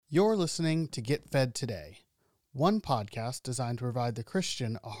You're listening to Get Fed Today, one podcast designed to provide the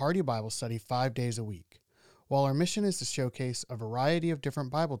Christian a hearty Bible study 5 days a week. While our mission is to showcase a variety of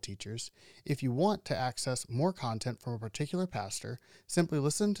different Bible teachers, if you want to access more content from a particular pastor, simply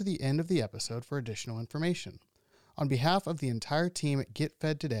listen to the end of the episode for additional information. On behalf of the entire team at Get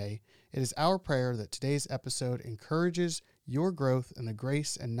Fed Today, it is our prayer that today's episode encourages your growth in the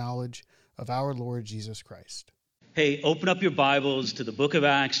grace and knowledge of our Lord Jesus Christ. Hey, open up your Bibles to the book of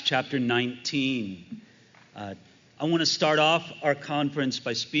Acts, chapter 19. I want to start off our conference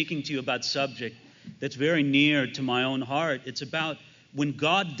by speaking to you about a subject that's very near to my own heart. It's about when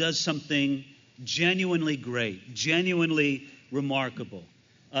God does something genuinely great, genuinely remarkable.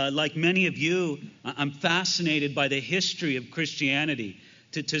 Like many of you, I'm fascinated by the history of Christianity,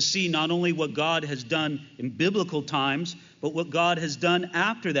 to see not only what God has done in biblical times, but what God has done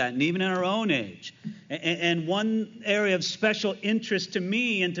after that, and even in our own age. And one area of special interest to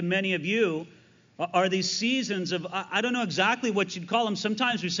me and to many of you are these seasons of, I don't know exactly what you'd call them.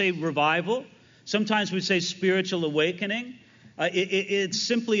 Sometimes we say revival. Sometimes we say spiritual awakening. It's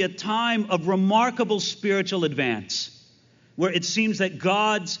simply a time of remarkable spiritual advance, where it seems that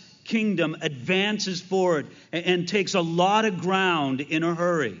God's kingdom advances forward and takes a lot of ground in a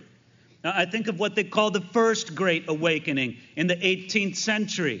hurry. Now, I think of what they call the First Great Awakening in the 18th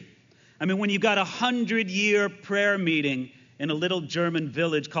century. I mean, when you got 100-year prayer meeting in a little German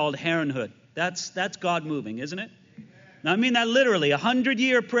village called Herrnhut, that's God moving, isn't it? Now, I mean that literally,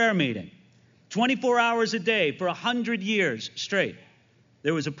 100-year prayer meeting, 24 hours a day for 100 years straight.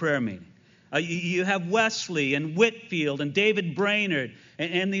 There was a prayer meeting. You have Wesley and Whitefield and David Brainerd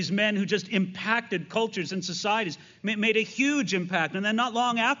and these men who just impacted cultures and societies, made a huge impact. And then not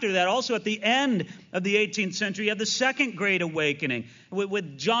long after that, also at the end of the 18th century, you have the Second Great Awakening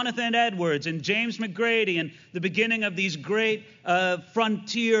with Jonathan Edwards and James McGrady and the beginning of these great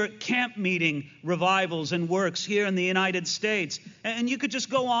frontier camp meeting revivals and works here in the United States. And you could just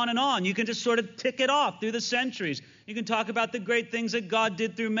go on and on. You can just sort of tick it off through the centuries. You can talk about the great things that God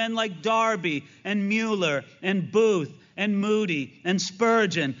did through men like Darby and Mueller and Booth and Moody and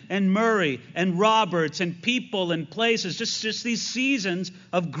Spurgeon and Murray and Roberts and people and places, just these seasons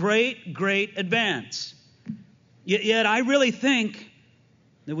of great advance. Yet I really think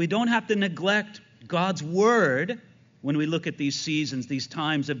that we don't have to neglect God's word when we look at these seasons, these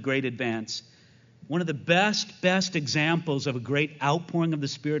times of great advance. One of the best examples of a great outpouring of the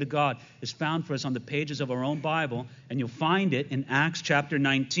Spirit of God is found for us on the pages of our own Bible, and you'll find it in Acts chapter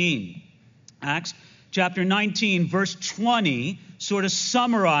 19. Acts chapter 19, verse 20, sort of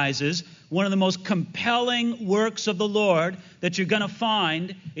summarizes one of the most compelling works of the Lord that you're going to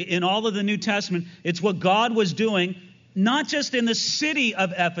find in all of the New Testament. It's what God was doing, not just in the city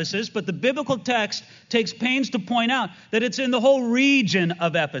of Ephesus, but the biblical text takes pains to point out that it's in the whole region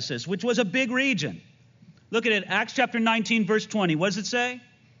of Ephesus, which was a big region. Look at it, Acts chapter 19, verse 20. What does it say?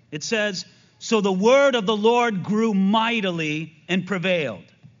 It says, "So the word of the Lord grew mightily and prevailed."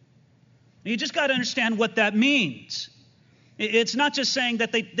 You just got to understand what that means. It's not just saying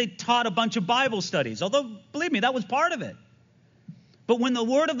that they taught a bunch of Bible studies, although, believe me, that was part of it. But when the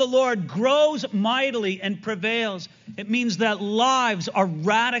word of the Lord grows mightily and prevails, it means that lives are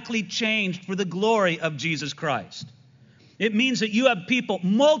radically changed for the glory of Jesus Christ. It means that you have people,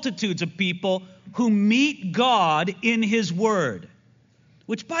 multitudes of people, who meet God in His word.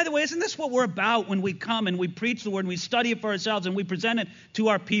 Which, by the way, isn't this what we're about when we come and we preach the word and we study it for ourselves and we present it to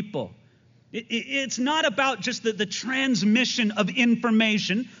our people? It's not about just the transmission of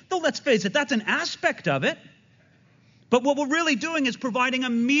information, though let's face it, that's an aspect of it. But what we're really doing is providing a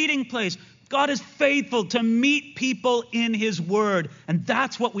meeting place. God is faithful to meet people in His word, and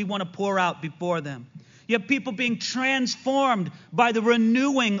that's what we want to pour out before them. You have people being transformed by the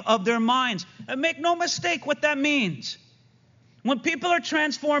renewing of their minds. And make no mistake what that means. When people are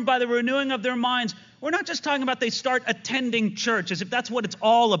transformed by the renewing of their minds, we're not just talking about they start attending church as if that's what it's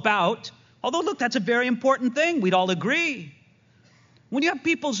all about. Although, look, that's a very important thing. We'd all agree. When you have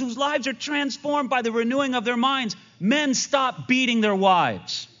people whose lives are transformed by the renewing of their minds, men stop beating their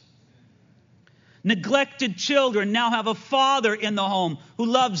wives. Neglected children now have a father in the home who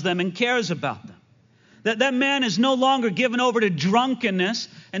loves them and cares about them. That man is no longer given over to drunkenness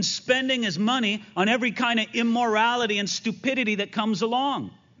and spending his money on every kind of immorality and stupidity that comes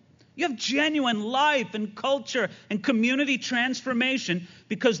along. You have genuine life and culture and community transformation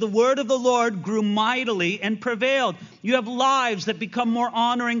because the word of the Lord grew mightily and prevailed. You have lives that become more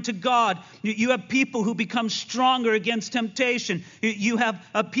honoring to God. You have people who become stronger against temptation. You have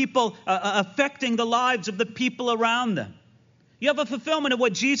people affecting the lives of the people around them. You have a fulfillment of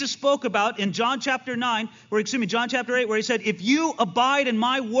what Jesus spoke about in John chapter 8, where he said, if you abide in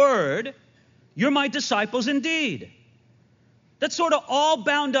my word, you're my disciples indeed. That's sort of all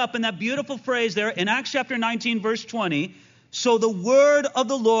bound up in that beautiful phrase there in Acts chapter 19, verse 20. So the word of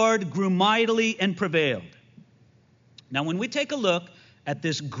the Lord grew mightily and prevailed. Now, when we take a look at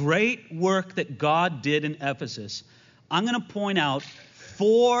this great work that God did in Ephesus, I'm going to point out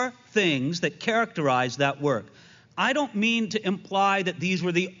 4 things that characterize that work. I don't mean to imply that these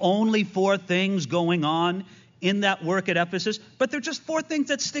were the only 4 things going on in that work at Ephesus, but they're just 4 things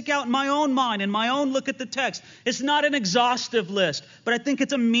that stick out in my own mind, in my own look at the text. It's not an exhaustive list, but I think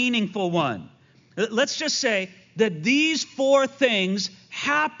it's a meaningful one. Let's just say that these 4 things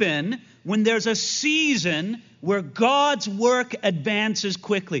happen when there's a season where God's work advances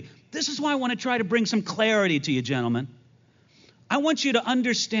quickly. This is why I want to try to bring some clarity to you, gentlemen. I want you to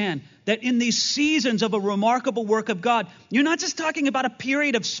understand that in these seasons of a remarkable work of God, you're not just talking about a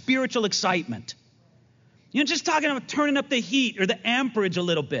period of spiritual excitement. You're not just talking about turning up the heat or the amperage a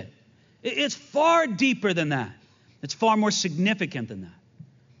little bit. It's far deeper than that. It's far more significant than that.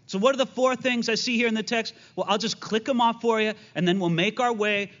 So what are the 4 things I see here in the text? Well, I'll just click them off for you, and then we'll make our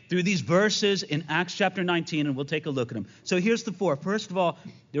way through these verses in Acts chapter 19, and we'll take a look at them. So here's the 4. First of all,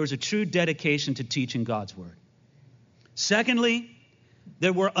 there was a true dedication to teaching God's word. Secondly,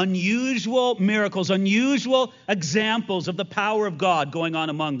 there were unusual miracles, unusual examples of the power of God going on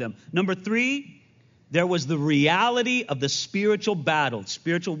among them. Number 3, there was the reality of the spiritual battle,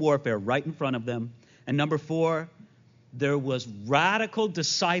 spiritual warfare right in front of them. And number 4, there was radical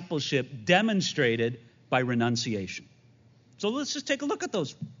discipleship demonstrated by renunciation. So let's just take a look at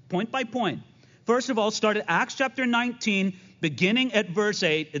those point by point. First of all, start at Acts chapter 19, beginning at verse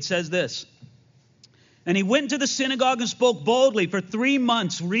 8. It says this. And he went into the synagogue and spoke boldly for 3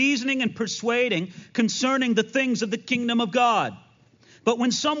 months, reasoning and persuading concerning the things of the kingdom of God. But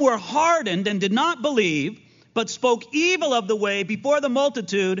when some were hardened and did not believe, but spoke evil of the way before the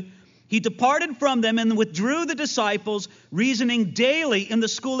multitude, he departed from them and withdrew the disciples, reasoning daily in the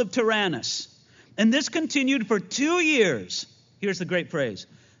school of Tyrannus. And this continued for 2 years. Here's the great phrase.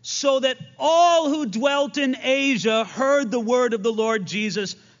 So that all who dwelt in Asia heard the word of the Lord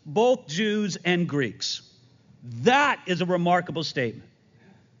Jesus, both Jews and Greeks. That is a remarkable statement.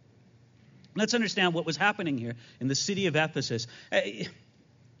 Let's understand what was happening here in the city of Ephesus.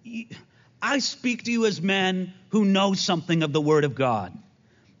 I speak to you as men who know something of the Word of God.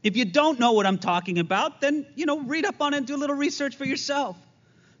 If you don't know what I'm talking about, then, read up on it and do a little research for yourself.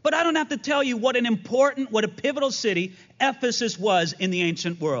 But I don't have to tell you what a pivotal city Ephesus was in the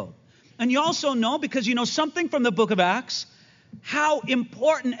ancient world. And you also know, because you know something from the book of Acts, how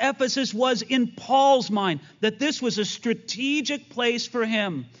important Ephesus was in Paul's mind, that this was a strategic place for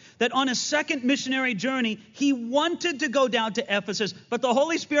him, that on his second missionary journey, he wanted to go down to Ephesus, but the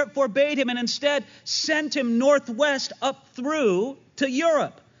Holy Spirit forbade him and instead sent him northwest up through to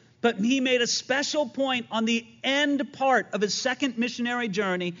Europe. But he made a special point on the end part of his second missionary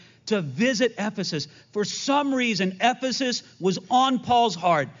journey to visit Ephesus. For some reason, Ephesus was on Paul's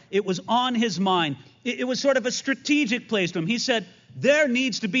heart. It was on his mind. It was sort of a strategic place to him. He said, there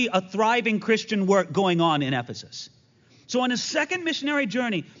needs to be a thriving Christian work going on in Ephesus. So on his second missionary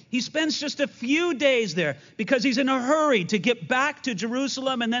journey, he spends just a few days there because he's in a hurry to get back to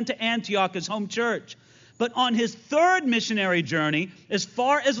Jerusalem and then to Antioch, his home church. But on his third missionary journey, as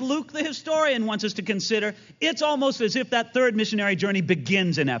far as Luke the historian wants us to consider, it's almost as if that third missionary journey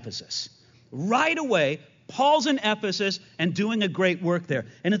begins in Ephesus. Right away, Paul's in Ephesus and doing a great work there.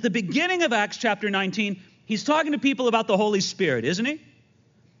 And at the beginning of Acts chapter 19, he's talking to people about the Holy Spirit, isn't he?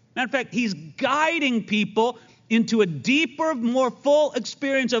 Matter of fact, he's guiding people into a deeper, more full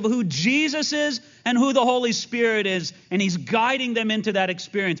experience of who Jesus is and who the Holy Spirit is. And he's guiding them into that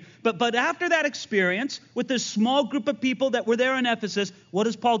experience. But after that experience, with this small group of people that were there in Ephesus, what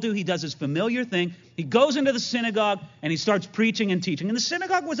does Paul do? He does his familiar thing. He goes into the synagogue and he starts preaching and teaching. And the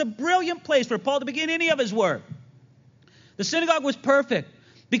synagogue was a brilliant place for Paul to begin any of his work. The synagogue was perfect.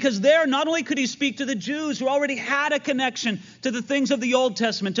 Because there, not only could he speak to the Jews who already had a connection to the things of the Old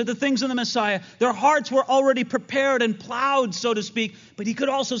Testament, to the things of the Messiah. Their hearts were already prepared and plowed, so to speak. But he could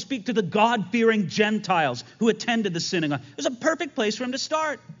also speak to the God-fearing Gentiles who attended the synagogue. It was a perfect place for him to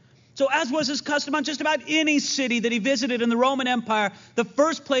start. So as was his custom on just about any city that he visited in the Roman Empire, the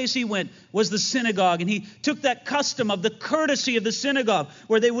first place he went was the synagogue. And he took that custom of the courtesy of the synagogue,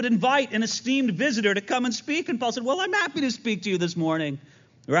 where they would invite an esteemed visitor to come and speak. And Paul said, well, I'm happy to speak to you this morning,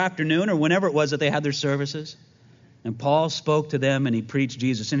 or afternoon, or whenever it was that they had their services. And Paul spoke to them and he preached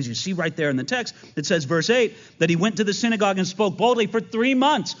Jesus. And as you see right there in the text, it says, verse 8, that he went to the synagogue and spoke boldly for 3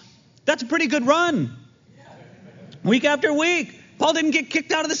 months. That's a pretty good run. Week after week. Paul didn't get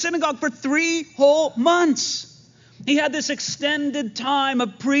kicked out of the synagogue for 3 whole months. He had this extended time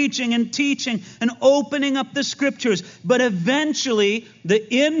of preaching and teaching and opening up the scriptures. But eventually,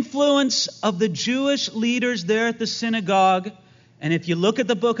 the influence of the Jewish leaders there at the synagogue, and if you look at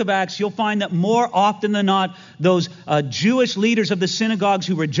the book of Acts, you'll find that more often than not, those Jewish leaders of the synagogues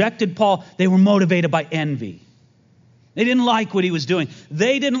who rejected Paul, they were motivated by envy. They didn't like what he was doing.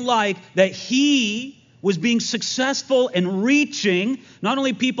 They didn't like that he was being successful in reaching not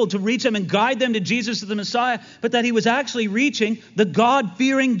only people to reach them and guide them to Jesus as the Messiah, but that he was actually reaching the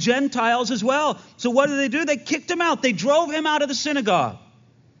God-fearing Gentiles as well. So what did? They kicked him out. They drove him out of the synagogue.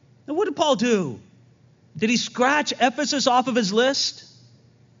 Now what did Paul do? Did he scratch Ephesus off of his list?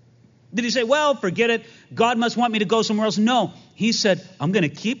 Did he say, well, forget it, God must want me to go somewhere else? No. He said, I'm going to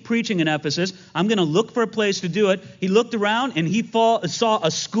keep preaching in Ephesus. I'm going to look for a place to do it. He looked around and he saw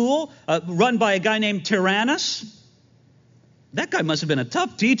a school run by a guy named Tyrannus. That guy must have been a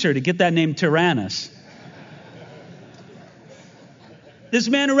tough teacher to get that name Tyrannus. This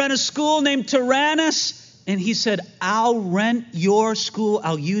man who ran a school named Tyrannus. And he said, I'll rent your school.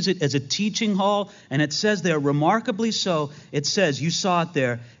 I'll use it as a teaching hall. And it says there, remarkably so, it says, you saw it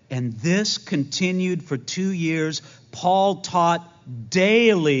there, and this continued for 2 years. Paul taught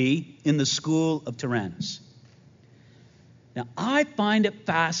daily in the school of Tyrannus. Now, I find it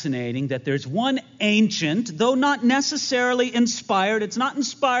fascinating that there's one ancient, though not necessarily inspired, it's not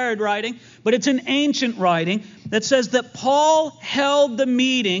inspired writing, but it's an ancient writing that says that Paul held the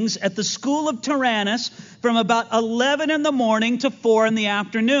meetings at the school of Tyrannus from about 11 in the morning to 4 in the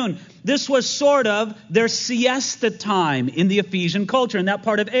afternoon. This was sort of their siesta time in the Ephesian culture, in that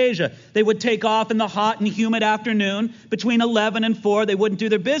part of Asia. They would take off in the hot and humid afternoon between 11 and 4. They wouldn't do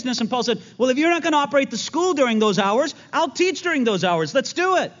their business. And Paul said, well, if you're not going to operate the school during those hours, I'll teach during those hours. Let's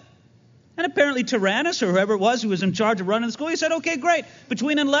do it. And apparently Tyrannus, or whoever it was who was in charge of running the school, he said, okay, great.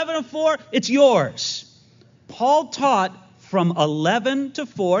 Between 11 and 4, it's yours. Paul taught from 11 to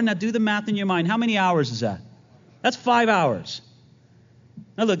 4. Now do the math in your mind. How many hours is that? That's 5 hours.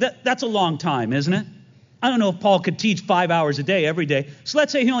 Now look, that's a long time, isn't it? I don't know if Paul could teach 5 hours a day every day. So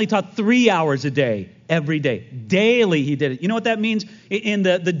let's say he only taught 3 hours a day every day. Daily he did it. You know what that means in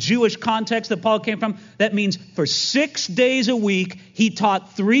the Jewish context that Paul came from? That means for 6 days a week, he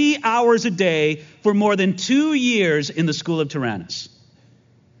taught 3 hours a day for more than 2 years in the school of Tyrannus.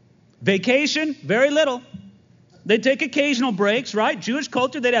 Vacation, very little. They'd take occasional breaks, right? Jewish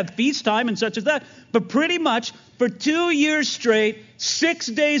culture, they'd have feast time and such as that. But pretty much for 2 years straight, 6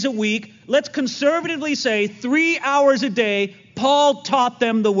 days a week, let's conservatively say 3 hours a day, Paul taught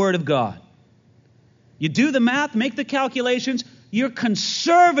them the Word of God. You do the math, make the calculations, you're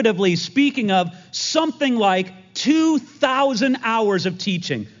conservatively speaking of something like 2,000 hours of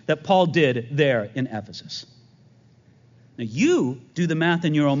teaching that Paul did there in Ephesus. Now you do the math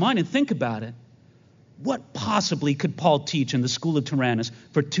in your own mind and think about it. What possibly could Paul teach in the school of Tyrannus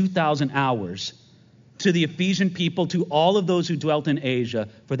for 2,000 hours to the Ephesian people, to all of those who dwelt in Asia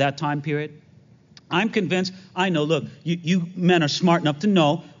for that time period? I'm convinced, I know, look, you men are smart enough to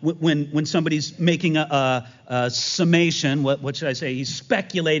know when somebody's making a summation, what should I say, he's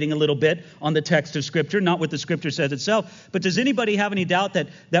speculating a little bit on the text of Scripture, not what the Scripture says itself. But does anybody have any doubt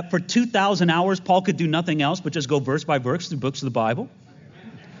that for 2,000 hours Paul could do nothing else but just go verse by verse through books of the Bible?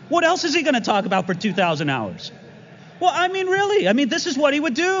 What else is he going to talk about for 2,000 hours? Well, really, this is what he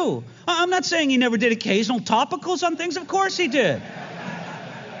would do. I'm not saying he never did occasional topicals on things. Of course he did.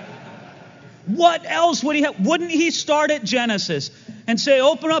 What else would he have? Wouldn't he start at Genesis and say,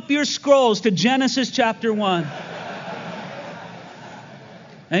 open up your scrolls to Genesis chapter 1?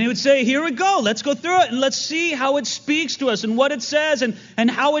 And he would say, here we go. Let's go through it and let's see how it speaks to us and what it says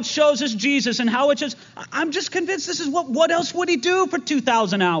and how it shows us Jesus and how it shows. I'm just convinced this is what else would he do for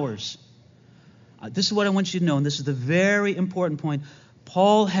 2,000 hours? This is what I want you to know, and this is the very important point.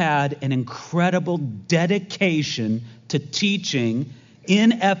 Paul had an incredible dedication to teaching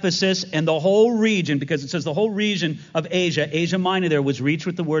in Ephesus and the whole region, because it says the whole region of Asia Minor there was reached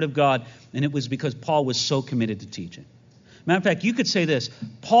with the Word of God, and it was because Paul was so committed to teaching. Matter of fact, you could say this.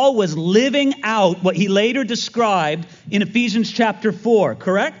 Paul was living out what he later described in Ephesians chapter 4,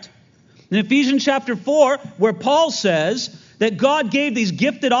 correct? In Ephesians chapter 4, where Paul says that God gave these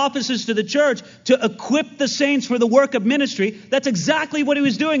gifted offices to the church to equip the saints for the work of ministry, that's exactly what he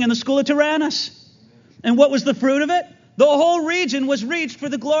was doing in the school of Tyrannus. And what was the fruit of it? The whole region was reached for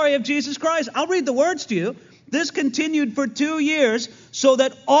the glory of Jesus Christ. I'll read the words to you. This continued for 2 years, so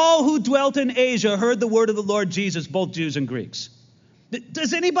that all who dwelt in Asia heard the word of the Lord Jesus, both Jews and Greeks.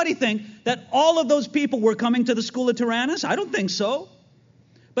 Does anybody think that all of those people were coming to the school of Tyrannus? I don't think so.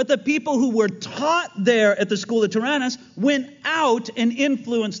 But the people who were taught there at the school of Tyrannus went out and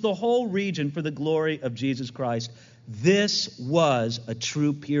influenced the whole region for the glory of Jesus Christ. This was a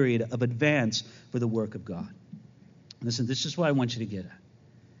true period of advance for the work of God. Listen, this is what I want you to get at.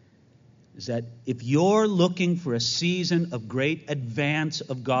 Is that if you're looking for a season of great advance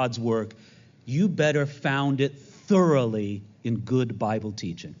of God's work, you better found it thoroughly in good Bible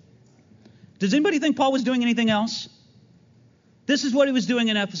teaching. Does anybody think Paul was doing anything else? This is what he was doing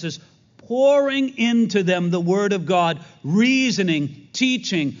in Ephesus, pouring into them the Word of God, reasoning,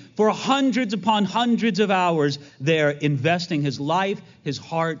 teaching for hundreds upon hundreds of hours there, investing his life, his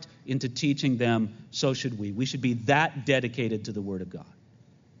heart into teaching them. So should we. We should be that dedicated to the Word of God.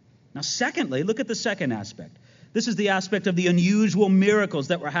 Now, secondly, look at the second aspect. This is the aspect of the unusual miracles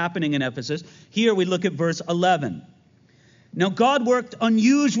that were happening in Ephesus. Here we look at verse 11. Now, God worked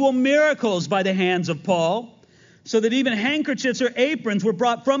unusual miracles by the hands of Paul, so that even handkerchiefs or aprons were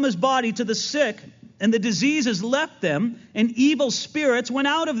brought from his body to the sick, and the diseases left them, and evil spirits went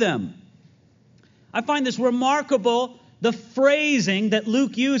out of them. I find this remarkable, the phrasing that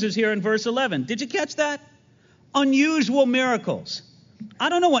Luke uses here in verse 11. Did you catch that? Unusual miracles. I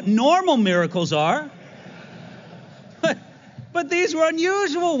don't know what normal miracles are, but these were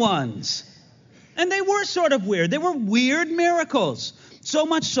unusual ones. And they were sort of weird. They were weird miracles. So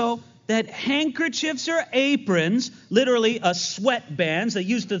much so that handkerchiefs or aprons, literally sweat bands, they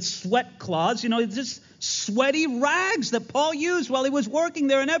used the sweat cloths, just sweaty rags that Paul used while he was working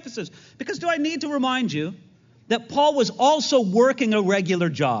there in Ephesus. Because do I need to remind you that Paul was also working a regular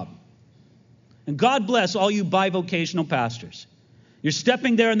job? And God bless all you bivocational pastors. You're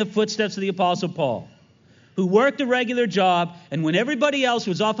stepping there in the footsteps of the Apostle Paul, who worked a regular job, and when everybody else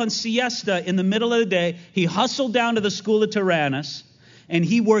was off on siesta in the middle of the day, he hustled down to the school of Tyrannus, and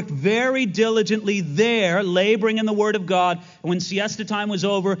he worked very diligently there, laboring in the Word of God. And when siesta time was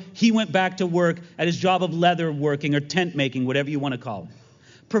over, he went back to work at his job of leather working or tent making, whatever you want to call it.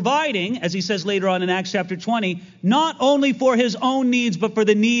 Providing, as he says later on in Acts chapter 20, not only for his own needs, but for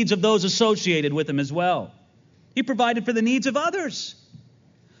the needs of those associated with him as well. He provided for the needs of others.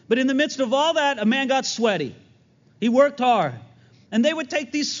 But in the midst of all that, a man got sweaty. He worked hard. And they would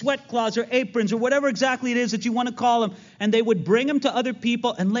take these sweat cloths or aprons or whatever exactly it is that you want to call them, and they would bring them to other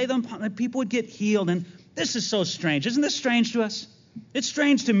people and lay them upon, and people would get healed. And this is so strange. Isn't this strange to us? It's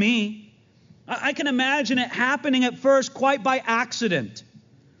strange to me. I can imagine it happening at first quite by accident.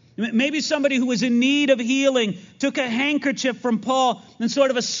 Maybe somebody who was in need of healing took a handkerchief from Paul in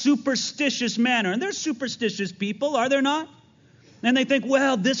sort of a superstitious manner. And there's superstitious people, are there not? And they think,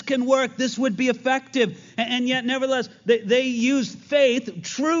 well, this can work, this would be effective. And yet, nevertheless, they use faith,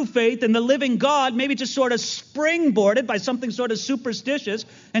 true faith in the living God, maybe just sort of springboarded by something sort of superstitious.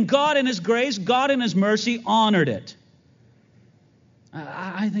 And God in His grace, God in His mercy honored it.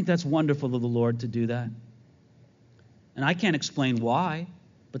 I think that's wonderful of the Lord to do that. And I can't explain why,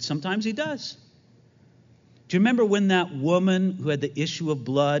 but sometimes He does. Do you remember when that woman who had the issue of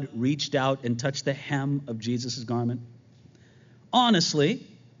blood reached out and touched the hem of Jesus' garment? Honestly,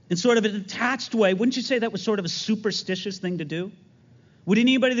 in sort of an attached way, wouldn't you say that was sort of a superstitious thing to do? Would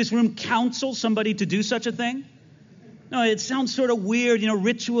anybody in this room counsel somebody to do such a thing? No, it sounds sort of weird,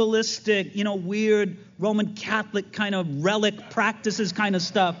 ritualistic, weird Roman Catholic kind of relic practices kind of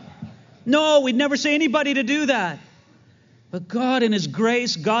stuff. No, we'd never say anybody to do that. But God in His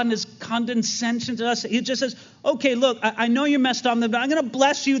grace, God in His condescension to us, He just says, okay, look, I know you messed up, but I'm going to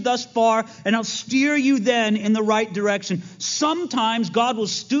bless you thus far, and I'll steer you then in the right direction. Sometimes God will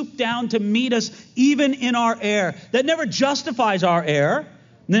stoop down to meet us even in our error. That never justifies our error.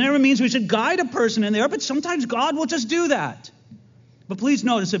 That never means we should guide a person in there, but sometimes God will just do that. But please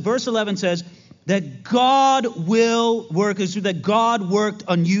notice that verse 11 says that God will work, that God worked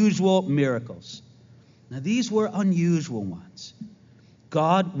unusual miracles. Now, these were unusual ones.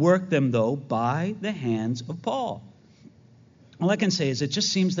 God worked them, though, by the hands of Paul. All I can say is it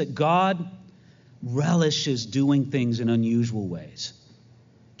just seems that God relishes doing things in unusual ways,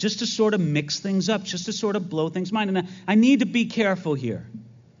 just to sort of mix things up, just to sort of blow things' mind. And I need to be careful here,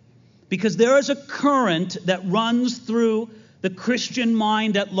 because there is a current that runs through the Christian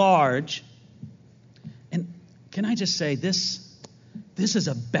mind at large. And can I just say this? This is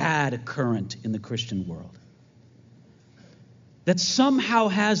a bad current in the Christian world that somehow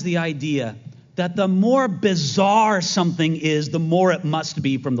has the idea that the more bizarre something is, the more it must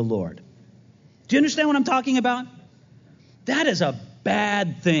be from the Lord. Do you understand what I'm talking about? That is a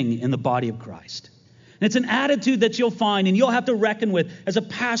bad thing in the body of Christ. And it's an attitude that you'll find and you'll have to reckon with as a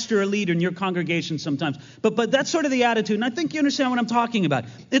pastor or leader in your congregation sometimes. But that's sort of the attitude, and I think you understand what I'm talking about.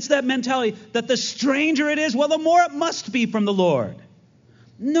 It's that mentality that the stranger it is, well, the more it must be from the Lord.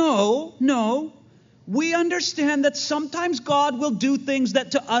 No. We understand that sometimes God will do things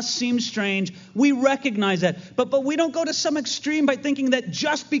that to us seem strange. We recognize that. But we don't go to some extreme by thinking that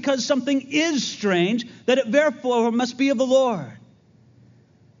just because something is strange, that it therefore must be of the Lord.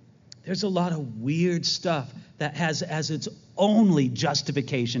 There's a lot of weird stuff that has as its only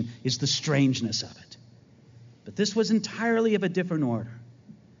justification is the strangeness of it. But this was entirely of a different order.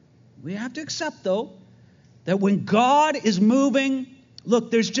 We have to accept, though, that when God is moving,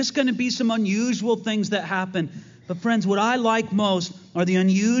 look, there's just going to be some unusual things that happen. But friends, what I like most are the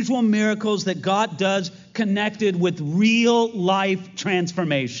unusual miracles that God does connected with real life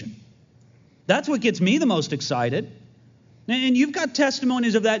transformation. That's what gets me the most excited. And you've got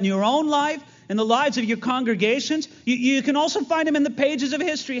testimonies of that in your own life, in the lives of your congregations. You can also find them in the pages of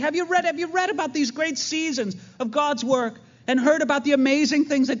history. Have you read about these great seasons of God's work and heard about the amazing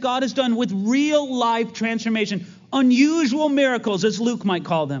things that God has done with real life transformation? Unusual miracles, as Luke might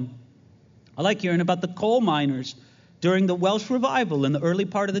call them. I like hearing about the coal miners during the Welsh revival in the early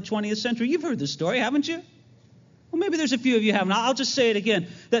part of the 20th century. You've heard this story, haven't you? Well, maybe there's a few of you haven't. I'll just say it again.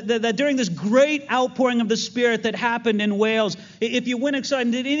 That during this great outpouring of the Spirit that happened in Wales, if you went inside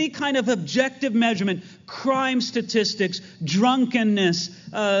and did any kind of objective measurement, crime statistics, drunkenness,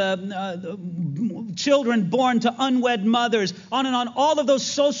 children born to unwed mothers, on and on, all of those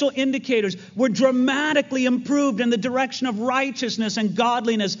social indicators were dramatically improved in the direction of righteousness and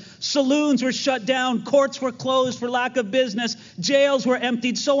godliness. Saloons were shut down, courts were closed for lack of business, jails were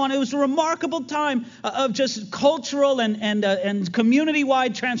emptied, so on. It was a remarkable time of just cultural and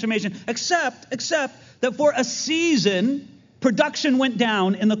community-wide transformation, except that for a season, production went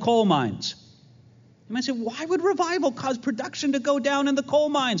down in the coal mines. You might say, why would revival cause production to go down in the coal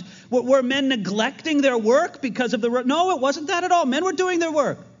mines? Were men neglecting their work because of the... No, it wasn't that at all. Men were doing their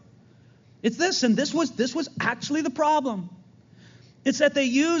work. It's this, and this was actually the problem. It's that they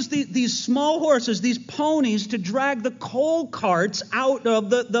used these small horses, these ponies, to drag the coal carts out of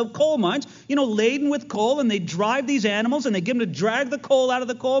the coal mines, laden with coal, and they drive these animals, and they give them to drag the coal out of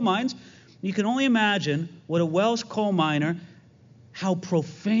the coal mines. You can only imagine what a Welsh coal miner, how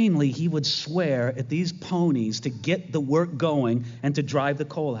profanely he would swear at these ponies to get the work going and to drive the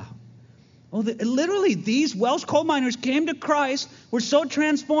coal out. Literally, these Welsh coal miners came to Christ, were so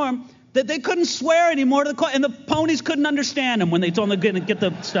transformed that they couldn't swear anymore to the coal, and the ponies couldn't understand them when they told them to get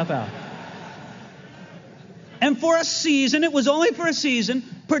the stuff out. And for a season, it was only for a season,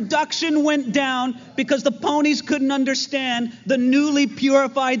 production went down because the ponies couldn't understand the newly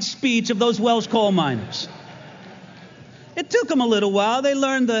purified speech of those Welsh coal miners. It took them a little while. They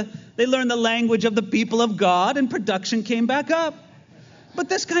learned the language of the people of God, and production came back up. But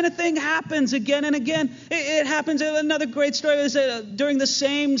this kind of thing happens again and again. It happens. Another great story is during the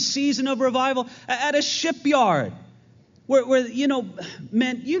same season of revival at a shipyard where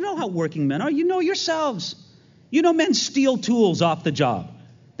men, you know how working men are. You know yourselves. Men steal tools off the job.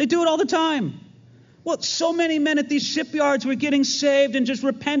 They do it all the time. Well, so many men at these shipyards were getting saved and just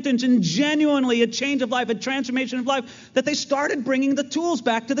repentance and genuinely a change of life, a transformation of life, that they started bringing the tools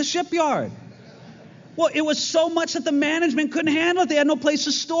back to the shipyard. Well, it was so much that the management couldn't handle it. They had no place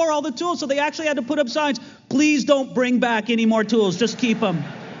to store all the tools, so they actually had to put up signs, please don't bring back any more tools, just keep them.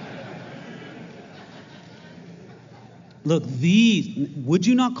 Look, would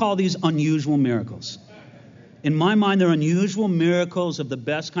you not call these unusual miracles? In my mind, they're unusual miracles of the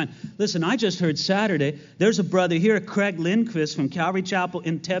best kind. Listen, I just heard Saturday, there's a brother here, Craig Lindquist from Calvary Chapel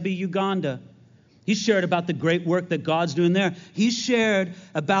in Tebby, Uganda. He shared about the great work that God's doing there. He shared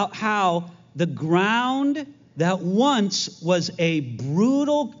about how the ground that once was a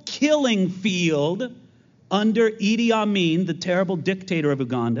brutal killing field under Idi Amin, the terrible dictator of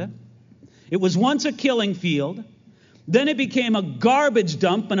Uganda. It was once a killing field. Then it became a garbage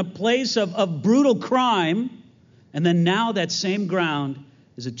dump and a place of brutal crime. And then now that same ground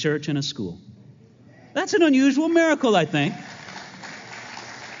is a church and a school. That's an unusual miracle, I think.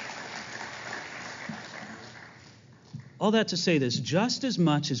 All that to say this, just as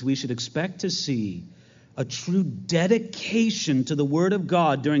much as we should expect to see a true dedication to the Word of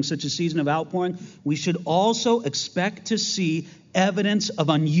God during such a season of outpouring, we should also expect to see evidence of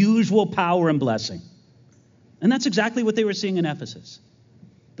unusual power and blessing. And that's exactly what they were seeing in Ephesus.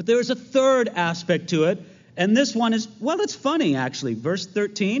 But there is a third aspect to it, and this one is, it's funny actually. Verse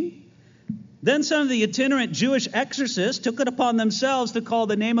 13. Then some of the itinerant Jewish exorcists took it upon themselves to call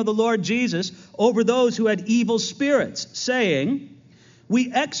the name of the Lord Jesus over those who had evil spirits, saying,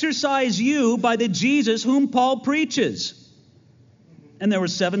 we exorcise you by the Jesus whom Paul preaches. And there were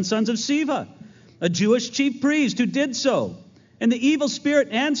 7 sons of Sceva, a Jewish chief priest, who did so. And the evil spirit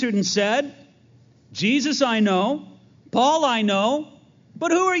answered and said, Jesus I know, Paul I know, But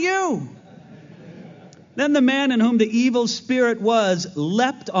who are you? Then the man in whom the evil spirit was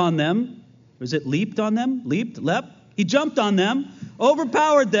leapt on them. Was it leaped on them? Leapt? He jumped on them,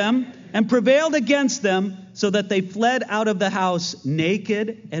 overpowered them, and prevailed against them, so that they fled out of the house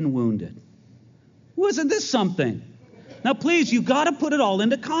naked and wounded. Wasn't this something? Now, please, you've got to put it all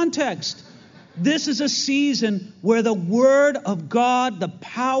into context. This is a season where the Word of God, the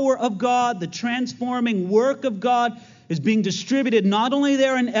power of God, the transforming work of God is being distributed not only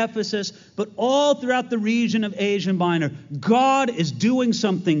there in Ephesus, but all throughout the region of Asia Minor. God is doing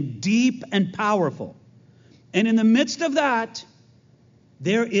something deep and powerful. And in the midst of that,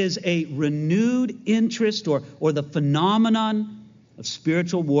 there is a renewed interest or the phenomenon of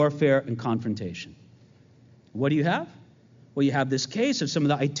spiritual warfare and confrontation. What do you have? Well, you have this case of some of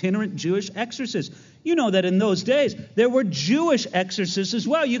the itinerant Jewish exorcists. You know that in those days, there were Jewish exorcists as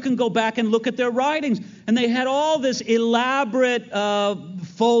well. You can go back and look at their writings. And they had all this elaborate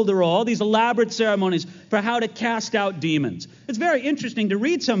all these elaborate ceremonies for how to cast out demons. It's very interesting to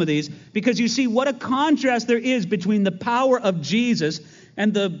read some of these because you see what a contrast there is between the power of Jesus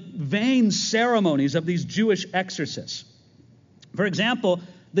and the vain ceremonies of these Jewish exorcists. For example,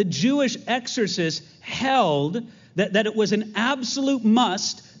 the Jewish exorcists held that it was an absolute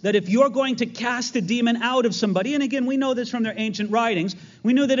must that if you're going to cast a demon out of somebody, and again, we know this from their ancient writings,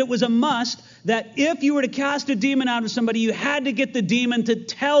 we know that it was a must that if you were to cast a demon out of somebody, you had to get the demon to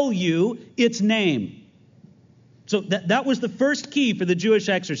tell you its name. So that was the first key for the Jewish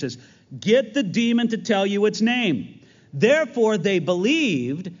exorcists. Get the demon to tell you its name. Therefore, they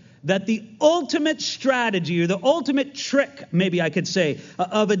believed that the ultimate strategy, or the ultimate trick, maybe I could say,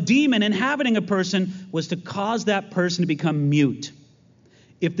 of a demon inhabiting a person was to cause that person to become mute.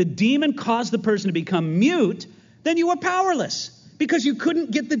 If the demon caused the person to become mute, then you were powerless because you couldn't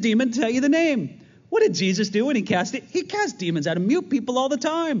get the demon to tell you the name. What did Jesus do when he cast it? He cast demons out of mute people all the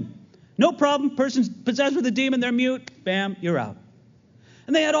time. No problem. Person's possessed with a demon, they're mute. Bam, you're out.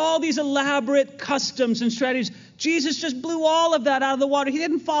 And they had all these elaborate customs and strategies. Jesus just blew all of that out of the water. He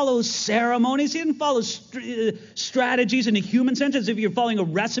didn't follow ceremonies. He didn't follow strategies in a human sense, as if you're following a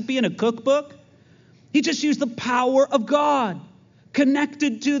recipe in a cookbook. He just used the power of God,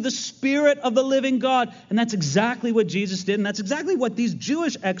 connected to the Spirit of the living God. And that's exactly what Jesus did. And that's exactly what these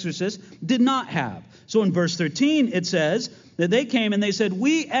Jewish exorcists did not have. So in verse 13, it says that they came and they said,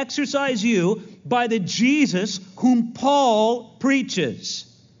 "We exorcise you by the Jesus whom Paul preaches."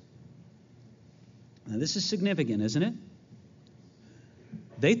 Now, this is significant, isn't it?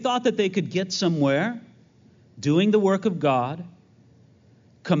 They thought that they could get somewhere doing the work of God,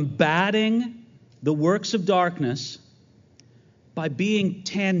 combating the works of darkness by being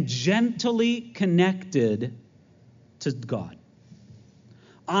tangentially connected to God.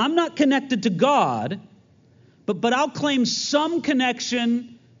 I'm not connected to God, but I'll claim some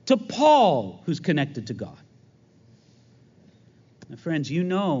connection to Paul, who's connected to God. Now, friends, you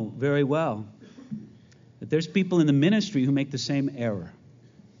know very well that there's people in the ministry who make the same error.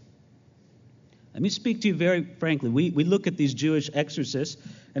 Let me speak to you very frankly. We look at these Jewish exorcists,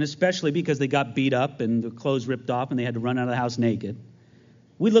 and especially because they got beat up and their clothes ripped off and they had to run out of the house naked.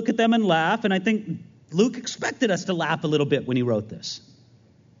 We look at them and laugh, and I think Luke expected us to laugh a little bit when he wrote this.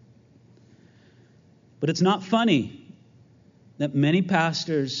 But it's not funny that many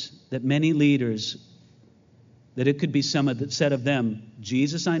pastors, that many leaders, that it could be some that said of them,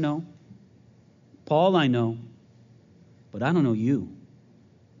 "Jesus I know, Paul I know, but I don't know you."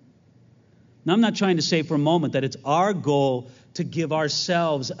 Now, I'm not trying to say for a moment that it's our goal to give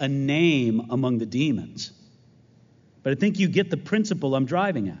ourselves a name among the demons. But I think you get the principle I'm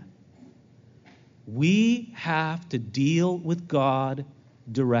driving at. We have to deal with God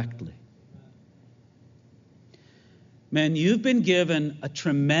directly. Man, you've been given a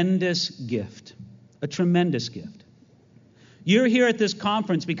tremendous gift. A tremendous gift. You're here at this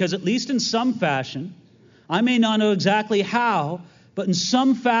conference because at least in some fashion, I may not know exactly how, but in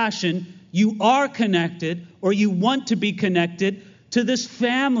some fashion, you are connected or you want to be connected to this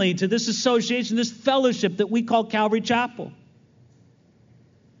family, to this association, this fellowship that we call Calvary Chapel.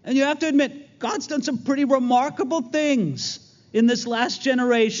 And you have to admit, God's done some pretty remarkable things in this last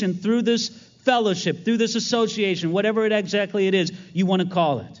generation through this fellowship, through this association, whatever it exactly it is you want to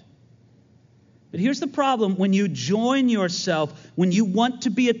call it. But here's the problem. When you join yourself, when you want to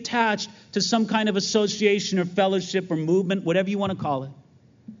be attached to some kind of association or fellowship or movement, whatever you want to call it,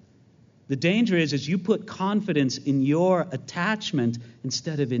 the danger is you put confidence in your attachment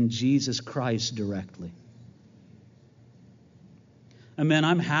instead of in Jesus Christ directly. And man,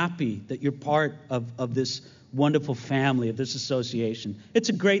 I'm happy that you're part of this wonderful family, of this association. It's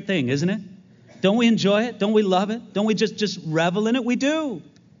a great thing, isn't it? Don't we enjoy it? Don't we love it? Don't we just revel in it? We do.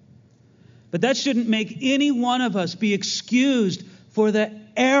 But that shouldn't make any one of us be excused for the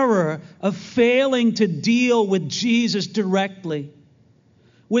error of failing to deal with Jesus directly,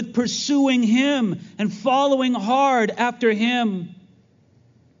 with pursuing Him and following hard after Him.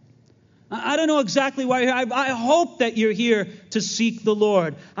 I don't know exactly why you're here. I hope that you're here to seek the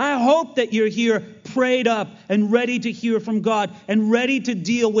Lord. I hope that you're here prayed up and ready to hear from God and ready to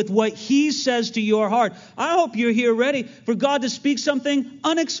deal with what He says to your heart. I hope you're here ready for God to speak something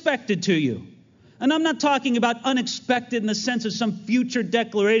unexpected to you. And I'm not talking about unexpected in the sense of some future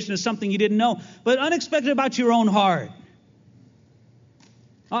declaration of something you didn't know, but unexpected about your own heart.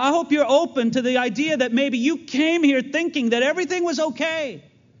 I hope you're open to the idea that maybe you came here thinking that everything was okay.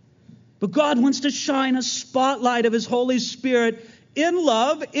 But God wants to shine a spotlight of His Holy Spirit in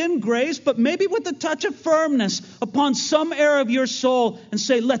love, in grace, but maybe with a touch of firmness upon some area of your soul and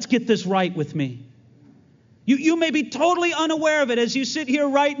say, let's get this right with me. You may be totally unaware of it as you sit here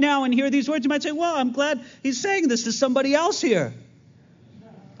right now and hear these words. You might say, well, I'm glad he's saying this to somebody else here.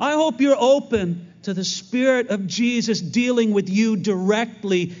 I hope you're open to the Spirit of Jesus dealing with you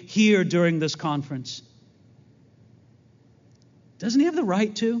directly here during this conference. Doesn't He have the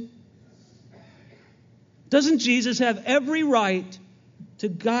right to? Doesn't Jesus have every right to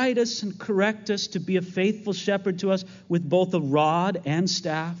guide us and correct us, to be a faithful shepherd to us with both a rod and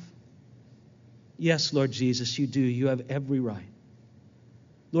staff? Yes, Lord Jesus, you do. You have every right.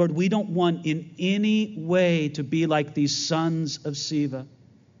 Lord, we don't want in any way to be like these sons of Sceva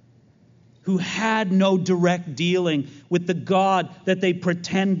who had no direct dealing with the God that they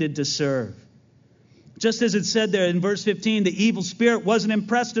pretended to serve. Just as it said there in verse 15, the evil spirit wasn't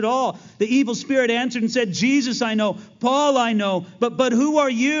impressed at all. The evil spirit answered and said, Jesus I know, Paul I know, but who are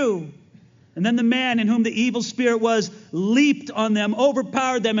you? And then the man in whom the evil spirit was leaped on them,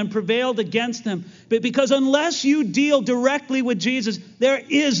 overpowered them, and prevailed against them. But because unless you deal directly with Jesus, there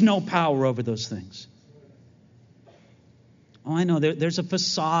is no power over those things. Oh, I know, there's a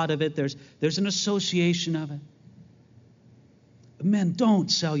facade of it. There's an association of it. But men,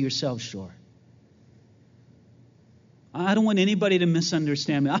 don't sell yourself short. I don't want anybody to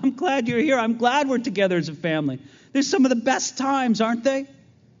misunderstand me. I'm glad you're here. I'm glad we're together as a family. There's some of the best times, aren't they?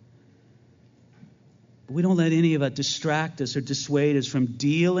 We don't let any of it distract us or dissuade us from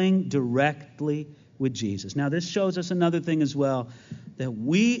dealing directly with Jesus. Now, this shows us another thing as well, that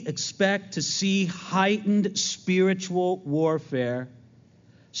we expect to see heightened spiritual warfare,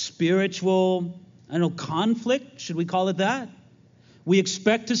 spiritual, conflict, should we call it that? We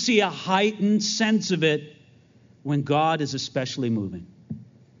expect to see a heightened sense of it when God is especially moving.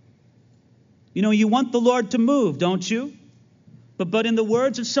 You want the Lord to move, don't you? But in the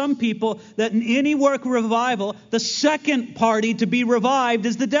words of some people, that in any work of revival, the second party to be revived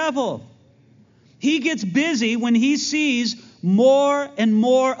is the devil. He gets busy when he sees more and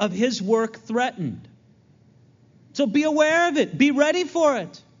more of his work threatened. So be aware of it. Be ready for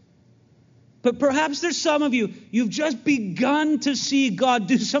it. But perhaps there's some of you, you've just begun to see God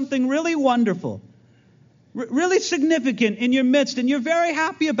do something really wonderful, really significant in your midst, and you're very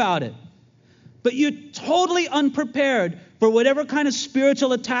happy about it. But you're totally unprepared for whatever kind of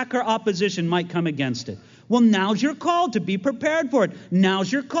spiritual attack or opposition might come against it. Well, now's your call to be prepared for it.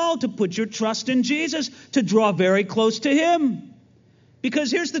 Now's your call to put your trust in Jesus, to draw very close to Him.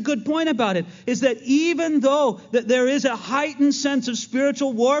 Because here's the good point about it, is that even though that there is a heightened sense of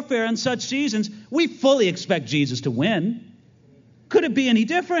spiritual warfare in such seasons, we fully expect Jesus to win. Could it be any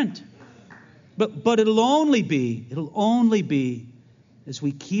different? But it'll only be as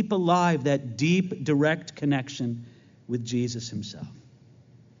we keep alive that deep, direct connection with Jesus Himself.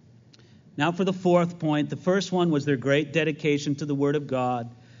 Now for the fourth point. The first one was their great dedication to the Word of God.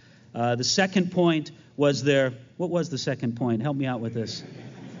 The second point was what was the second point? Help me out with this.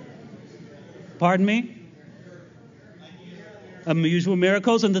 Pardon me? Unusual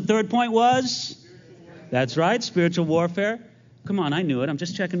miracles. And the third point was? That's right, spiritual warfare. Come on, I knew it. I'm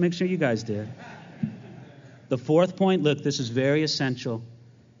just checking to make sure you guys did. The fourth point, look, this is very essential.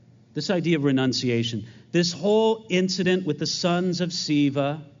 This idea of renunciation. This whole incident with the sons of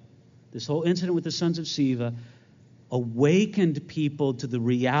Sceva, awakened people to the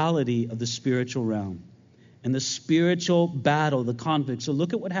reality of the spiritual realm and the spiritual battle, the conflict. So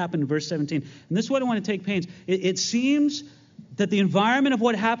look at what happened in verse 17. And this is what I want to take pains. It seems that the environment of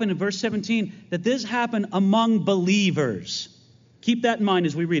what happened in verse 17, that this happened among believers. Keep that in mind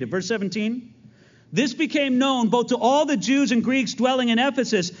as we read it. Verse 17. This became known both to all the Jews and Greeks dwelling in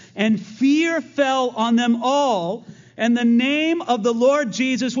Ephesus, and fear fell on them all, and the name of the Lord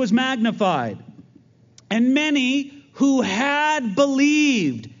Jesus was magnified. And many who had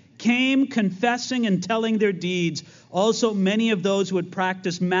believed came confessing and telling their deeds. Also, many of those who had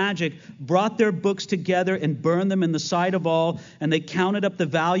practiced magic brought their books together and burned them in the sight of all, and they counted up the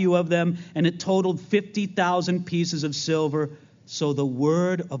value of them, and it totaled 50,000 pieces of silver. So the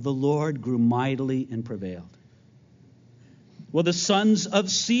word of the Lord grew mightily and prevailed. Well, the sons of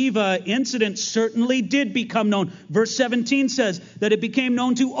Sceva incident certainly did become known. Verse 17 says that it became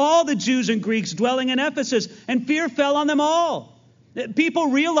known to all the Jews and Greeks dwelling in Ephesus, and fear fell on them all.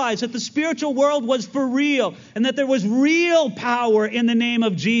 People realized that the spiritual world was for real, and that there was real power in the name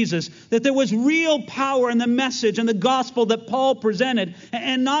of Jesus, that there was real power in the message and the gospel that Paul presented,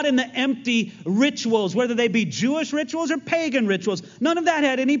 and not in the empty rituals, whether they be Jewish rituals or pagan rituals. None of that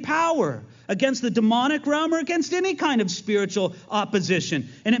had any power against the demonic realm or against any kind of spiritual opposition.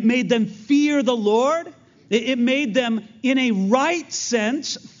 And it made them fear the Lord. It made them, in a right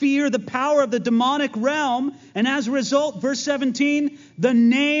sense, fear the power of the demonic realm. And as a result, verse 17, the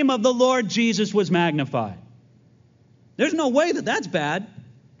name of the Lord Jesus was magnified. There's no way that that's bad.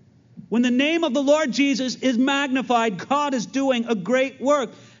 When the name of the Lord Jesus is magnified, God is doing a great work.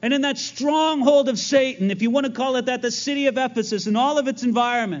 And in that stronghold of Satan, if you want to call it that, the city of Ephesus and all of its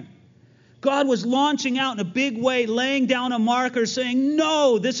environment, God was launching out in a big way, laying down a marker, saying,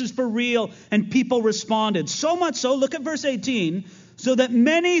 no, this is for real. And people responded. So much so, look at verse 18, so that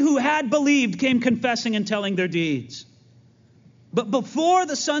many who had believed came confessing and telling their deeds. But before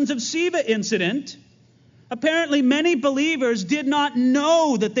the sons of Sceva incident, apparently many believers did not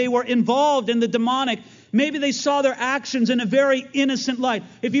know that they were involved in the demonic. Maybe they saw their actions in a very innocent light.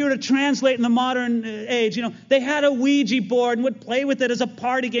 If you were to translate in the modern age, they had a Ouija board and would play with it as a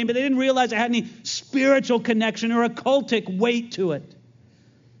party game, but they didn't realize it had any spiritual connection or occultic weight to it.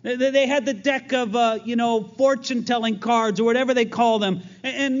 They had the deck of, fortune-telling cards or whatever they call them.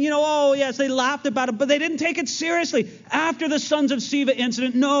 And, oh, yes, they laughed about it, but they didn't take it seriously. After the sons of Sceva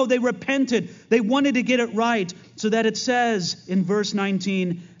incident, no, they repented. They wanted to get it right. So that it says in verse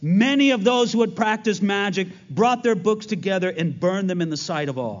 19, many of those who had practiced magic brought their books together and burned them in the sight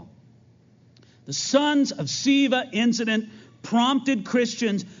of all. The sons of Sceva incident prompted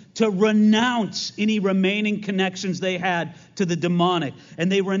Christians to renounce any remaining connections they had to the demonic. And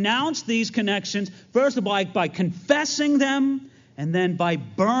they renounced these connections, first of all, by confessing them, and then by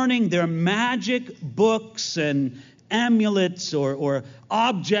burning their magic books and amulets or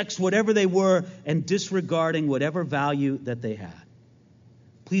objects, whatever they were, and disregarding whatever value that they had.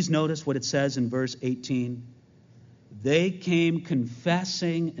 Please notice what it says in verse 18. They came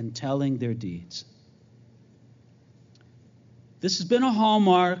confessing and telling their deeds. This has been a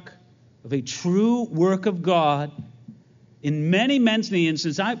hallmark of a true work of God in many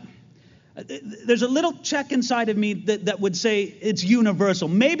instances. There's a little check inside of me that would say it's universal.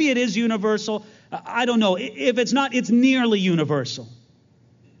 Maybe it is universal. I don't know. If it's not, it's nearly universal.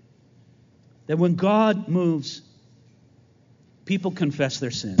 That when God moves, people confess their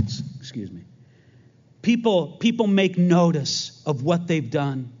sins. People make notice of what they've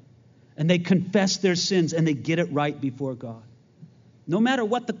done. And they confess their sins and they get it right before God. No matter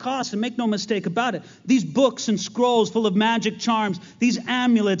what the cost, and make no mistake about it, these books and scrolls full of magic charms, these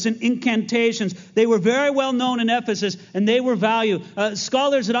amulets and incantations, they were very well known in Ephesus, and they were valued.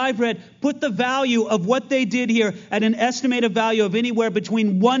 Scholars that I've read put the value of what they did here at an estimated value of anywhere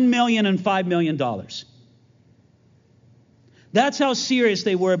between $1 million and $5 million. That's how serious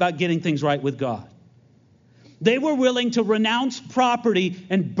they were about getting things right with God. They were willing to renounce property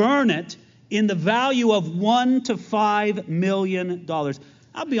and burn it in the value of $1 to $5 million.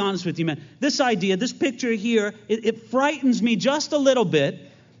 I'll be honest with you, man. This idea, this picture here, it frightens me just a little bit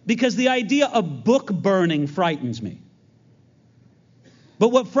because the idea of book burning frightens me.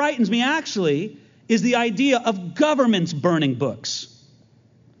 But what frightens me actually is the idea of governments burning books.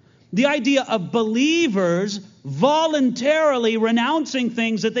 The idea of believers voluntarily renouncing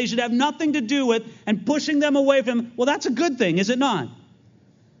things that they should have nothing to do with and pushing them away from. Well, that's a good thing, is it not?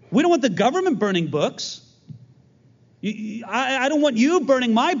 We don't want the government burning books. I don't want you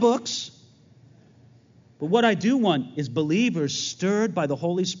burning my books. But what I do want is believers stirred by the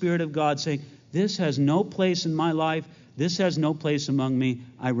Holy Spirit of God saying, this has no place in my life. This has no place among me.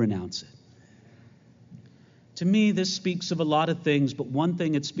 I renounce it. To me, this speaks of a lot of things, but one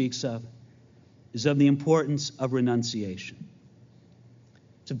thing it speaks of is of the importance of renunciation.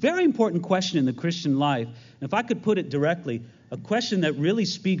 It's a very important question in the Christian life. And if I could put it directly, a question that really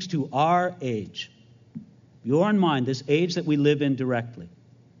speaks to our age, your and mine, this age that we live in directly.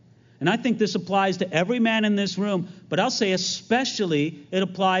 And I think this applies to every man in this room, but I'll say especially it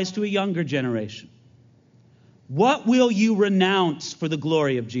applies to a younger generation. What will you renounce for the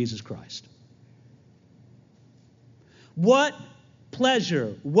glory of Jesus Christ? What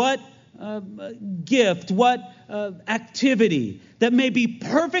pleasure, what gift, what activity that may be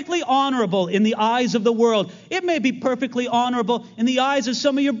perfectly honorable in the eyes of the world. It may be perfectly honorable in the eyes of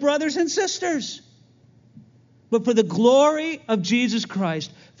some of your brothers and sisters. But for the glory of Jesus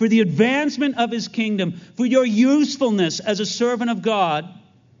Christ, for the advancement of His kingdom, for your usefulness as a servant of God,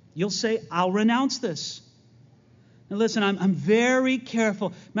 you'll say, I'll renounce this. Now listen, I'm very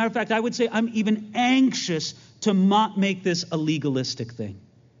careful. Matter of fact, I would say I'm even anxious to not make this a legalistic thing.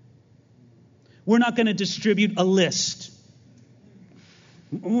 We're not going to distribute a list.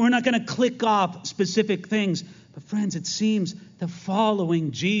 We're not going to click off specific things. But friends, it seems that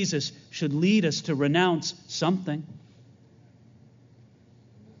following Jesus should lead us to renounce something.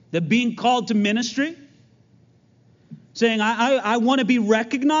 That being called to ministry, saying, I want to be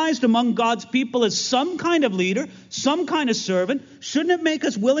recognized among God's people as some kind of leader, some kind of servant, shouldn't it make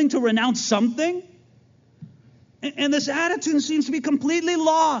us willing to renounce something? And this attitude seems to be completely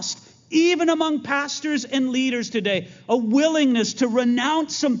lost, even among pastors and leaders today. A willingness to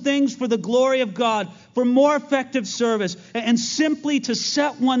renounce some things for the glory of God, for more effective service, and simply to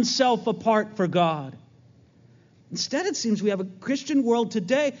set oneself apart for God. Instead, it seems we have a Christian world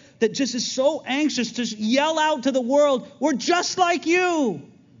today that just is so anxious to yell out to the world, we're just like you.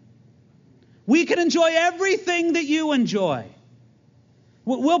 We can enjoy everything that you enjoy.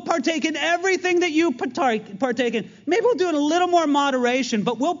 We'll partake in everything that you partake in. Maybe we'll do it in a little more moderation,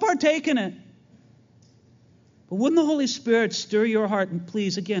 but we'll partake in it. But wouldn't the Holy Spirit stir your heart? And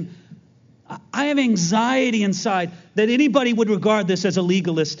please, again, I have anxiety inside that anybody would regard this as a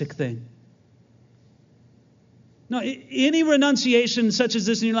legalistic thing. No, any renunciation such as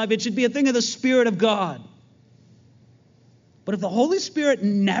this in your life, it should be a thing of the Spirit of God. But if the Holy Spirit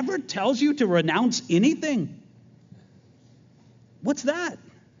never tells you to renounce anything, what's that?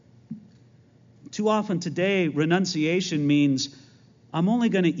 Too often today, renunciation means I'm only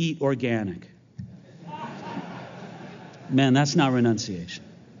going to eat organic. Man, that's not renunciation.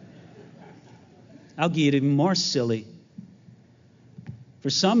 I'll get even more silly. For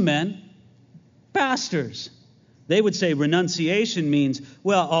some men, pastors, they would say renunciation means,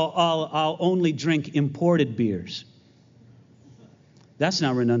 well, I'll only drink imported beers. That's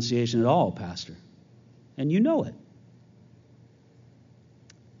not renunciation at all, Pastor. And you know it.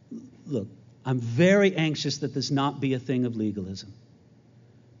 Look, I'm very anxious that this not be a thing of legalism.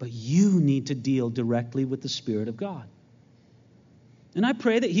 But you need to deal directly with the Spirit of God. And I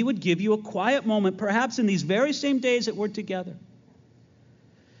pray that He would give you a quiet moment, perhaps in these very same days that we're together.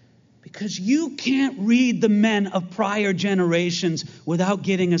 Because you can't read the men of prior generations without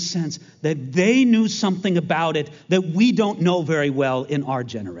getting a sense that they knew something about it that we don't know very well in our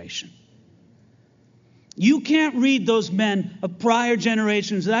generation. You can't read those men of prior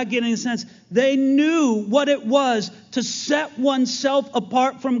generations without getting a sense they knew what it was to set oneself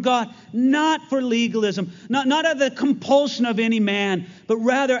apart from God, not for legalism, not out of the compulsion of any man, but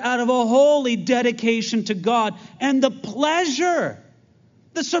rather out of a holy dedication to God and the pleasure,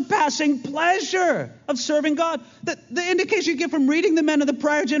 the surpassing pleasure of serving God. The indication you get from reading the men of the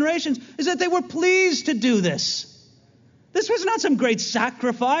prior generations is that they were pleased to do this. This was not some great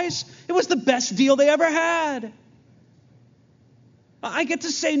sacrifice. It was the best deal they ever had. I get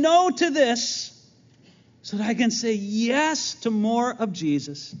to say no to this so that I can say yes to more of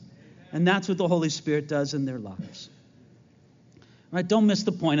Jesus. And that's what the Holy Spirit does in their lives. All right, don't miss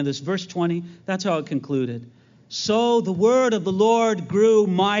the point of this. Verse 20, that's how it concluded. So the word of the Lord grew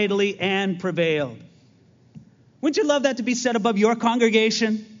mightily and prevailed. Wouldn't you love that to be said above your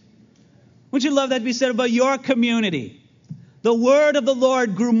congregation? Wouldn't you love that to be said above your community? The word of the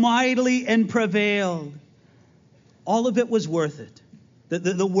Lord grew mightily and prevailed. All of it was worth it.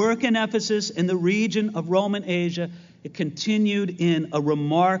 The work in Ephesus, in the region of Roman Asia, it continued in a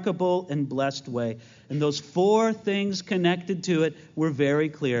remarkable and blessed way. And those four things connected to it were very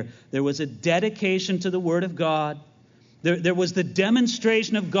clear. There was a dedication to the Word of God. There was the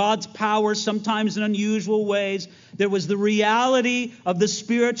demonstration of God's power, sometimes in unusual ways. There was the reality of the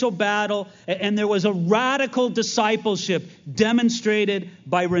spiritual battle. And there was a radical discipleship demonstrated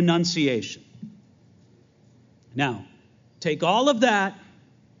by renunciation. Now, take all of that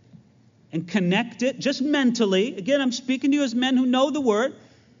and connect it just mentally. Again, I'm speaking to you as men who know the Word.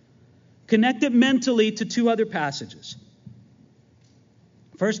 Connect it mentally to two other passages.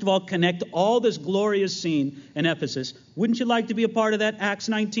 First of all, connect all this glorious scene in Ephesus. Wouldn't you like to be a part of that Acts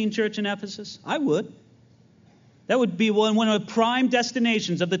 19 church in Ephesus? I would. That would be one of the prime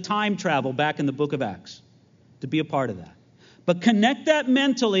destinations of the time travel back in the book of Acts, to be a part of that. But connect that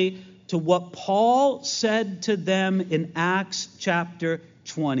mentally to what Paul said to them in Acts chapter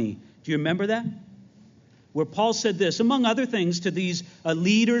 20. Do you remember that? where Paul said this, among other things, to these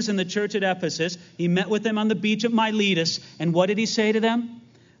leaders in the church at Ephesus. He met with them on the beach at Miletus, and what did he say to them?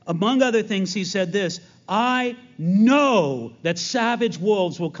 Among other things, he said this, I know that savage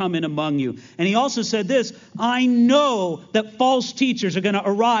wolves will come in among you. And he also said this, I know that false teachers are going to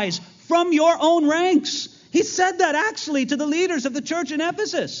arise from your own ranks. He said that actually to the leaders of the church in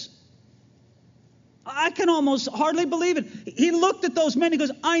Ephesus. I can almost hardly believe it. He looked at those men, he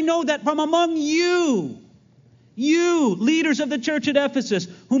goes, I know that from among you, leaders of the church at Ephesus,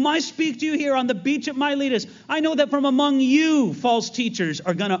 whom I speak to you here on the beach at Miletus, I know that from among you false teachers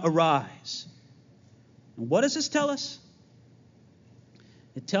are going to arise. And what does this tell us?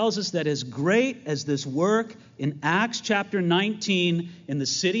 It tells us that as great as this work in Acts chapter 19 in the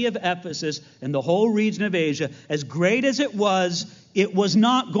city of Ephesus and the whole region of Asia, as great as it was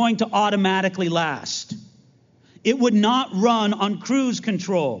not going to automatically last. It would not run on cruise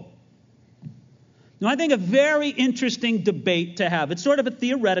control. Now, I think a very interesting debate to have, it's sort of a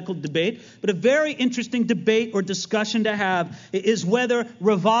theoretical debate, but a very interesting debate or discussion to have is whether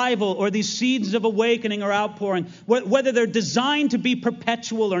revival or these seeds of awakening or outpouring, whether they're designed to be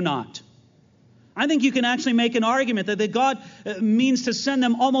perpetual or not. I think you can actually make an argument that God means to send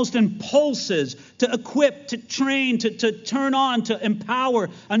them almost in pulses, to equip, to train, to turn on, to empower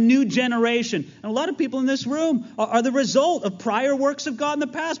a new generation. And a lot of people in this room are the result of prior works of God in the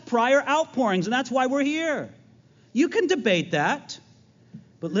past, prior outpourings, and that's why we're here. You can debate that.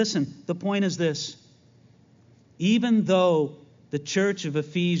 But listen, the point is this. Even though the church of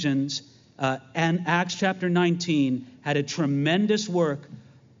Ephesians and Acts chapter 19 had a tremendous work,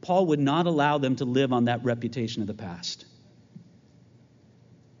 Paul would not allow them to live on that reputation of the past.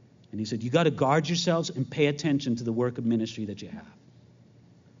 And he said, you got to guard yourselves and pay attention to the work of ministry that you have.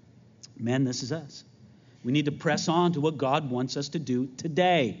 Men, this is us. We need to press on to what God wants us to do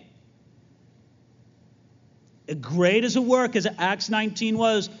today. As great as a work as Acts 19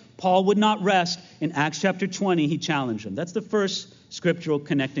 was, Paul would not rest. In Acts chapter 20, he challenged them. That's the first scriptural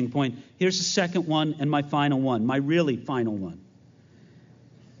connecting point. Here's the second one and my final one, my really final one.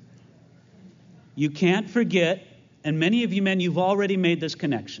 You can't forget, and many of you men, you've already made this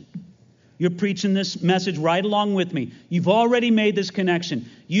connection. You're preaching this message right along with me. You've already made this connection.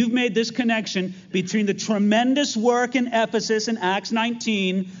 You've made this connection between the tremendous work in Ephesus in Acts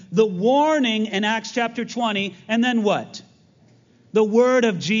 19, the warning in Acts chapter 20, and then what? The word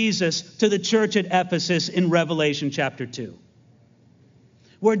of Jesus to the church at Ephesus in Revelation chapter 2.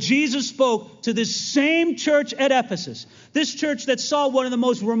 Where Jesus spoke to this same church at Ephesus, this church that saw one of the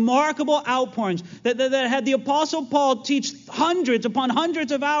most remarkable outpourings, that had the Apostle Paul teach hundreds upon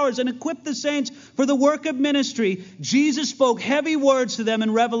hundreds of hours and equip the saints for the work of ministry. Jesus spoke heavy words to them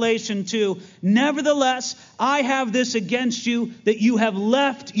in Revelation 2. Nevertheless, I have this against you, that you have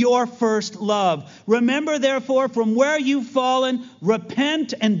left your first love. Remember, therefore, from where you've fallen,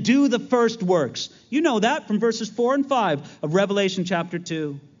 repent and do the first works. You know that from verses 4 and 5 of Revelation chapter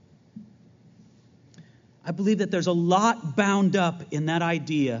 2. I believe that there's a lot bound up in that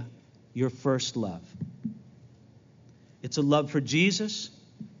idea, your first love. It's a love for Jesus.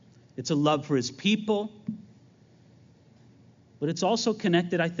 It's a love for his people. But it's also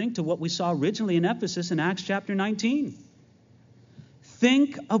connected, I think, to what we saw originally in Ephesus in Acts chapter 19.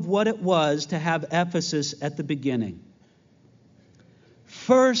 Think of what it was to have Ephesus at the beginning.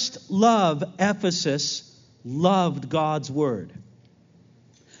 First love, Ephesus loved God's word.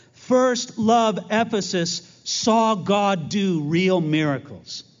 First love, Ephesus saw God do real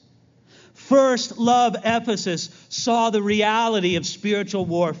miracles. First love, Ephesus saw the reality of spiritual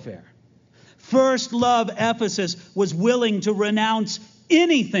warfare. First love, Ephesus was willing to renounce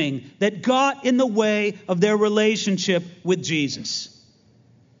anything that got in the way of their relationship with Jesus.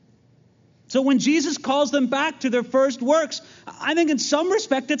 So when Jesus calls them back to their first works, I think in some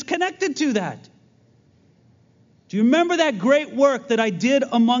respect it's connected to that. Do you remember that great work that I did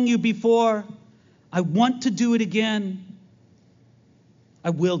among you before? I want to do it again.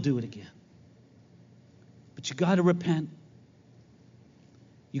 I will do it again. But you got to repent.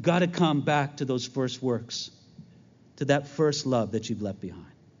 You got to come back to those first works, to that first love that you've left behind.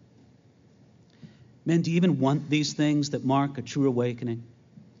 Men, do you even want these things that mark a true awakening?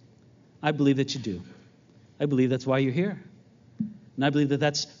 I believe that you do. I believe that's why you're here. And I believe that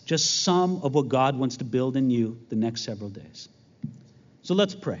that's just some of what God wants to build in you the next several days. So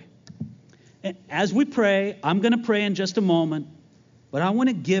let's pray. And as we pray, I'm going to pray in just a moment, but I want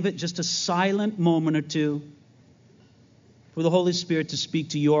to give it just a silent moment or two for the Holy Spirit to speak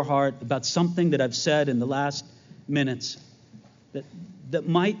to your heart about something that I've said in the last minutes that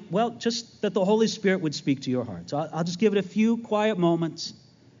might, just that the Holy Spirit would speak to your heart. So I'll just give it a few quiet moments,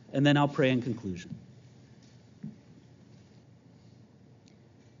 and then I'll pray in conclusion.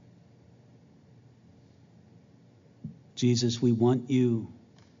 Jesus, we want you.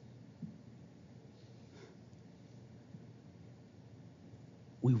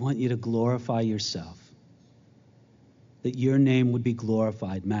 We want you to glorify yourself, that your name would be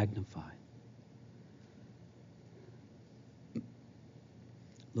glorified, magnified.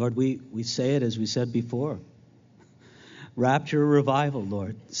 Lord, we say it as we said before. Rapture revival,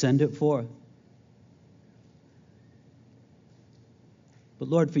 Lord. Send it forth. But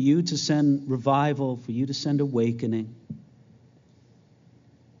Lord, for you to send revival, for you to send awakening,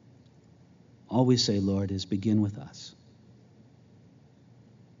 all we say, Lord, is begin with us.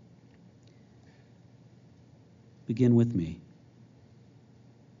 Begin with me.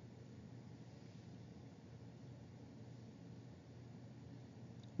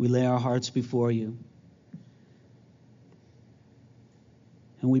 We lay our hearts before you.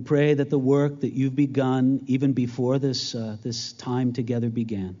 And we pray that the work that you've begun even before this time together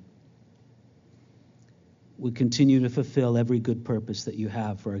began would continue to fulfill every good purpose that you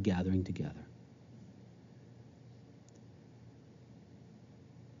have for our gathering together.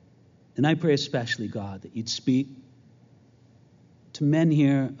 And I pray especially, God, that you'd speak to men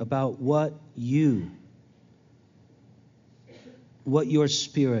here about what your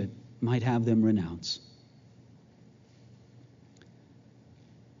Spirit might have them renounce.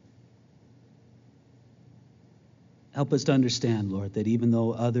 Help us to understand, Lord, that even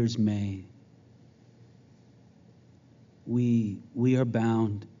though others may, we are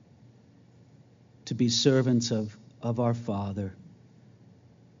bound to be servants of our Father,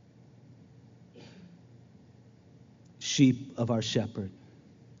 sheep of our shepherd,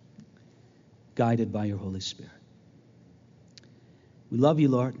 guided by your Holy Spirit. We love you,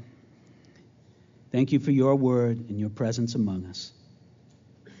 Lord. Thank you for your word and your presence among us.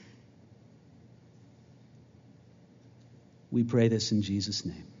 We pray this in Jesus'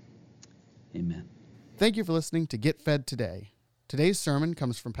 name. Amen. Thank you for listening to Get Fed Today. Today's sermon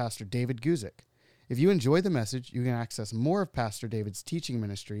comes from Pastor David Guzik. If you enjoy the message, you can access more of Pastor David's teaching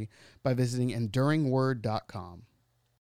ministry by visiting enduringword.com.